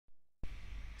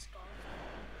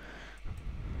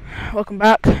welcome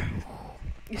back.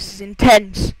 This is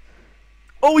intense.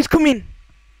 Oh, he's coming.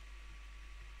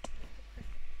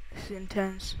 This is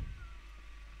intense.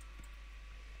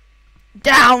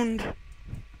 Downed.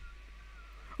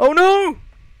 Oh no.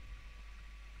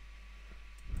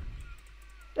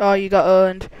 Oh, you got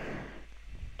earned.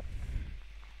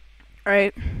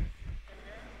 Right.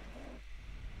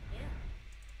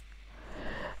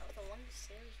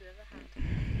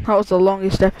 That was the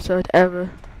longest episode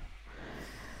ever.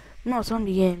 Not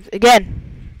zombie games.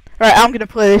 Again. Right, I'm gonna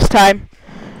play this time.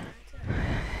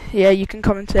 Yeah, you can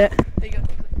commentate. There you go.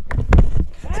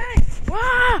 Hey!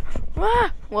 Wah!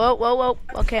 Wah! Whoa, whoa, whoa.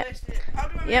 Okay.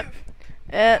 Yep.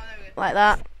 Like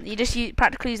that. You just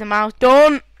practically use the mouse.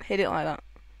 Don't hit it like that.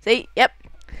 See? Yep.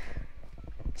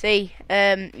 See?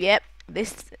 Yep.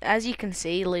 This, as you can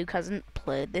see, Luke hasn't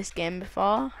played this game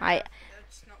before.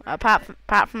 Apart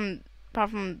from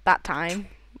that time,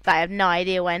 that I have no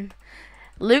idea when.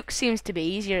 Luke seems to be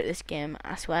easier at this game,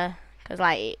 I swear. Because,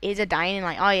 like, he's a dying,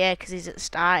 like, oh yeah, because he's at the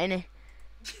start, isn't he?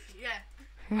 Yeah.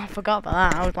 I forgot about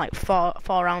that. I was, like,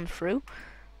 four rounds through.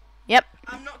 Yep.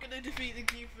 I'm not going to defeat the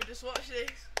keeper, just watch this.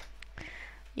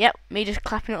 Yep, me just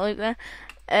clapping at Luke there.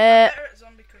 Better at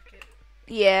zombie cricket.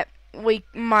 Yeah, we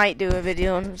might do a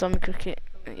video on zombie cricket.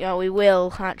 Yeah, we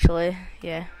will, actually.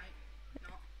 Yeah.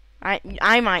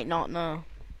 I might not know.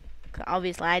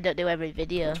 Obviously, I don't do every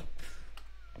video.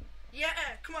 Yeah,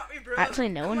 come at me, bro. Actually,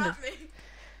 no one does. Come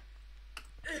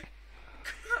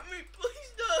at me,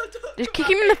 please don't Just kick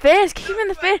him in the face. Kick him in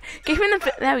the face. Kick him in the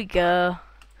face. There we go.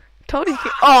 Totally.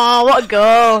 Oh, what a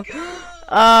goal!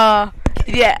 Oh,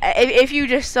 yeah. If you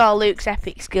just saw Luke's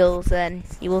epic skills, then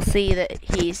you will see that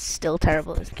he's still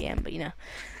terrible at this game. But you know.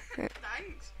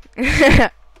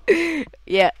 Thanks.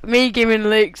 Yeah, me giving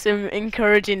Luke some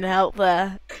encouraging help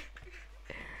there.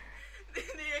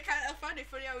 I find it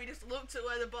funny how he just looked at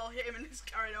where the ball hit him and just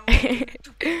carried on.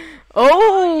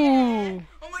 Oh! Yeah.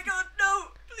 Oh my god, no!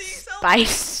 Please help!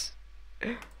 Spice.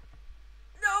 No!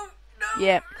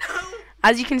 Yeah. No!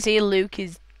 As you can see, Luke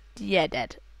is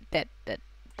dead.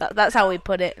 That's how we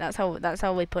put it. That's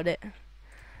how we put it.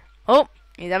 Oh,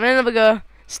 he's having another go.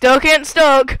 Stoke ain't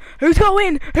Stoke. Who's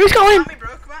going? Who's going? Come at me,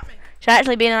 bro. Come at me. Should I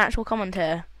actually be an actual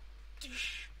commentator?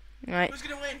 Right. Who's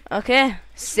gonna win? Okay.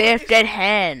 Safe dead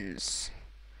hands.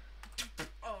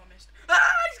 Oh, I missed. Ah!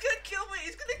 He's gonna kill me.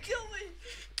 He's gonna kill me.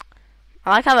 I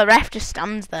like how the ref just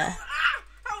stands there. Ah!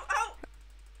 Ow!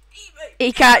 Eat me.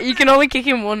 He can't. You can only kick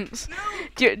him once. No.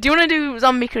 Do you want to do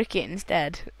zombie cricket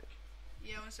instead?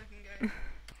 Yeah, 1 second, go.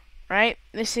 Right.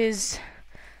 This is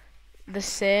the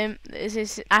same. This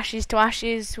is Ashes to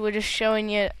Ashes. We're just showing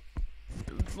you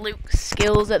Luke's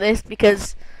skills at this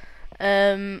because,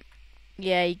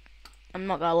 yeah, I'm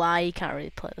not gonna lie, you can't really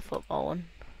play the football one.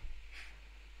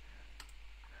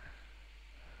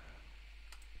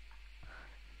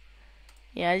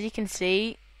 Yeah, as you can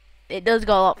see, it does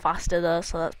go a lot faster though,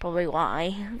 so that's probably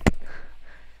why.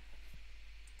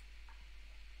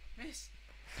 Miss.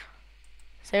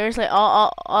 Seriously,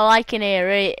 all I can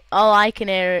hear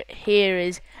here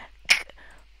is.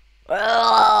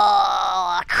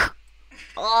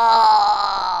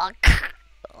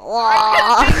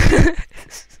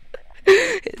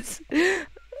 It's, Even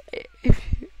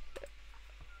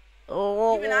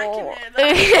I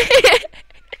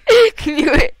can hear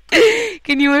that.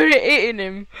 Can you hear it hitting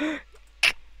him?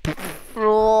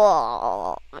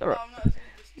 Oh, I'm not as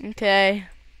good as Okay.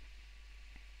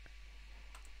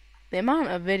 The amount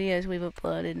of videos we've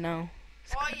uploaded now.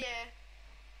 Oh yeah.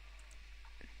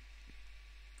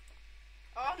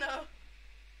 Oh no.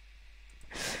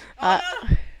 Oh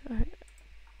no.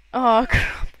 Oh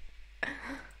crap.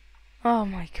 Oh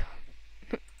my god.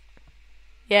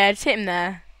 Yeah, just hit him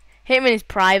there. Hit him in his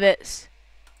privates.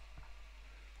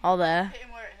 All there. Hit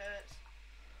him where it hurts.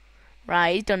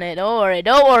 Right, he's done it.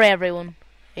 Don't worry everyone.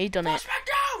 He's done it. Push back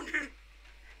down.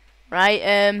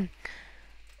 Right,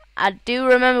 I do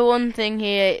remember one thing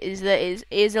here is that it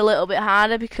is a little bit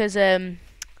harder because on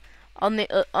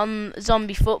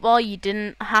zombie football you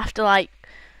didn't have to like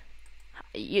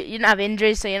you didn't have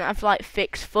injuries, so you didn't have to like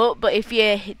fix foot. But if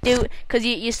you do, because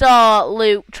you saw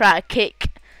Luke try to kick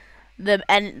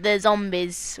the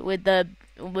zombies with the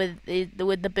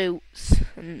boots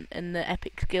and the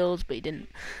epic skills, but he didn't.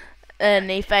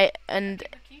 And he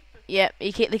yep,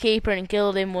 he kicked the keeper and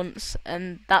killed him once,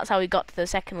 and that's how he got to the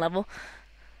second level.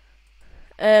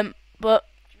 But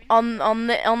on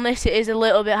this it is a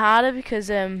little bit harder because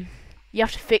you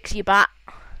have to fix your bat.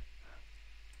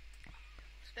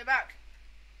 Stay back.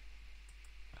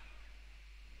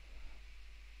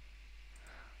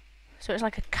 So it's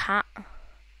like a cat.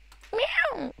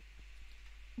 Meow.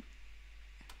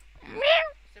 Meow.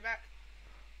 Stay back.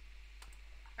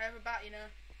 I have a bat, you know.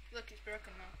 Look, it's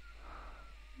broken now.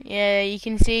 Yeah, you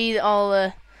can see all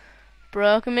the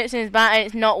broken bits in his bat, and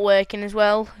it's not working as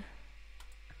well.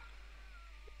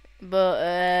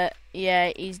 But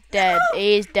yeah, he's dead.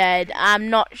 He is dead. I'm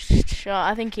not sure.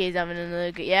 I think he's having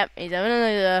another go. Yep, he's having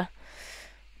another go.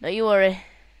 Don't you worry.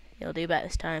 He'll do better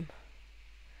this time.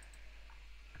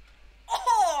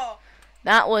 Oh!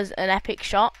 That was an epic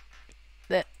shot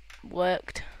that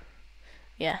worked.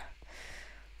 Yeah.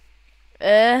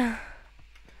 This.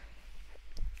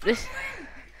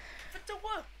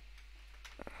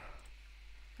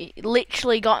 He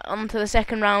literally got onto the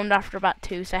second round after about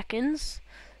 2 seconds.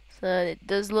 So it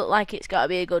does look like it's got to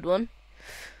be a good one.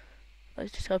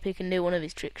 Let's just hope he can do one of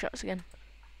his trick shots again.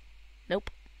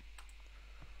 Nope.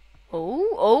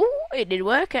 Oh, it did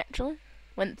work actually.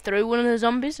 Went through one of the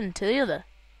zombies and to the other.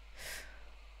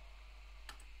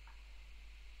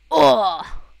 Oh!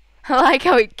 I like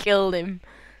how it killed him.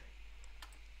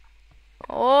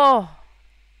 Oh!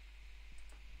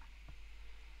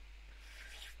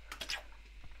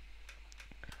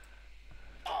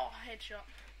 Oh, headshot.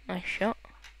 Nice shot.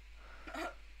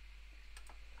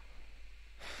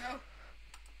 No.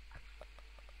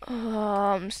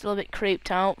 Oh, I'm still a bit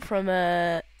creeped out from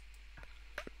that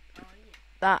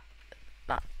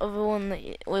other one that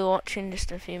we were watching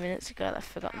just a few minutes ago. I've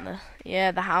forgotten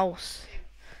the house.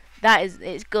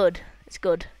 It's good. It's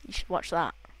good. You should watch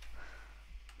that.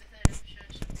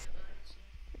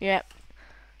 Yep.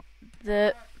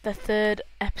 The third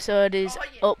episode is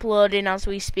uploading as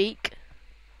we speak,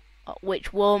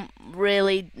 which won't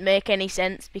really make any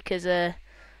sense because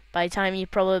by the time you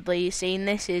probably seen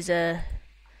this it'll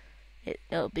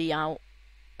be out.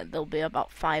 There'll be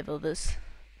about 5 others,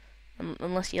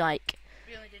 unless you like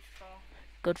We only did 4.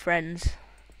 good friends.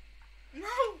 No!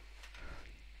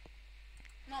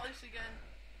 Not this again.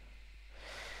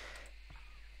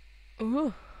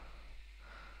 Ooh.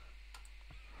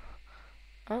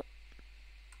 Oh.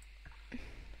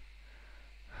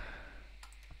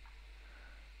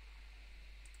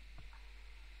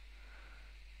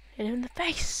 Hit him in the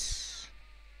face.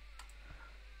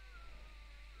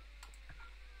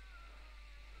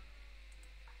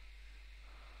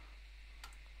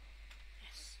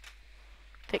 Yes.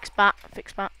 Fix bat.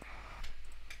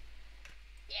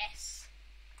 Yes.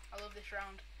 I love this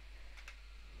round.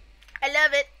 I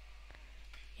love it.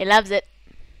 He loves it.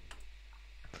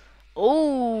 He's got a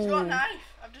Oh.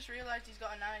 knife. I've just realised he's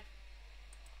got a knife.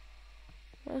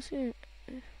 What's he?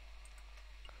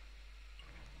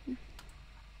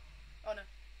 Oh no.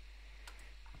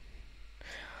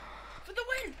 For the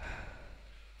win!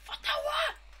 For the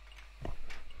win!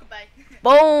 Goodbye.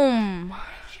 Boom!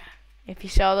 If you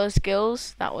saw those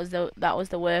skills, that was the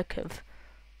work of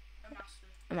A master.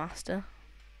 a master.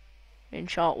 In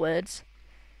short words.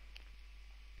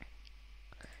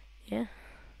 Yeah.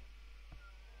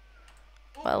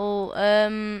 Well,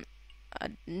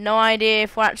 no idea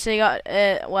if we actually got.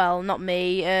 Well, not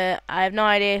me. I have no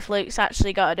idea if Luke's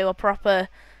actually got to do a proper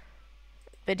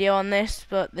video on this,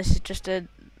 but this is just a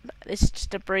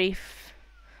brief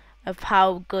of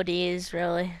how good he is,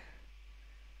 really.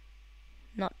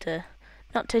 Not to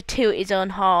toot his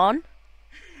own horn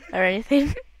or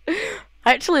anything.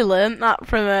 I actually learnt that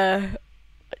from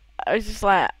I was just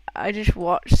like, I just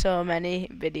watch so many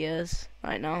videos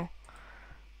right now.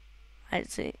 I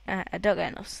don't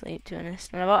get enough sleep, to be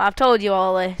honest. And I've told you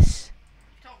all this.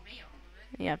 You told me all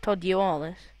of it. Yeah, I've told you all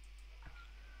this.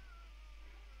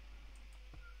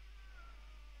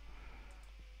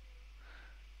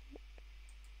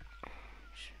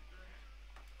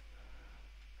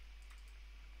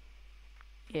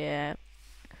 Yeah.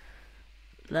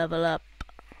 Level up.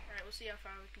 Alright, we'll see how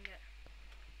far we can get.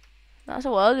 That's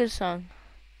a well good song.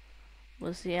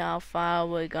 We'll see how far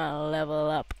we're gonna level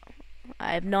up.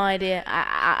 I have no idea.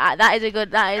 That is a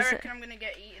good. That I is. reckon I'm gonna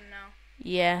get eaten now.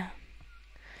 Yeah.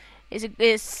 It's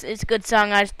a good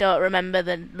song. I just don't remember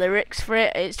the lyrics for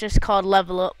it. It's just called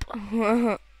Level Up.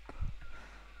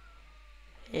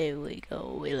 Here we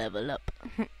go. We level up.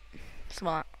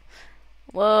 Smart.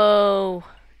 Whoa.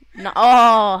 No.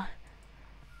 Oh.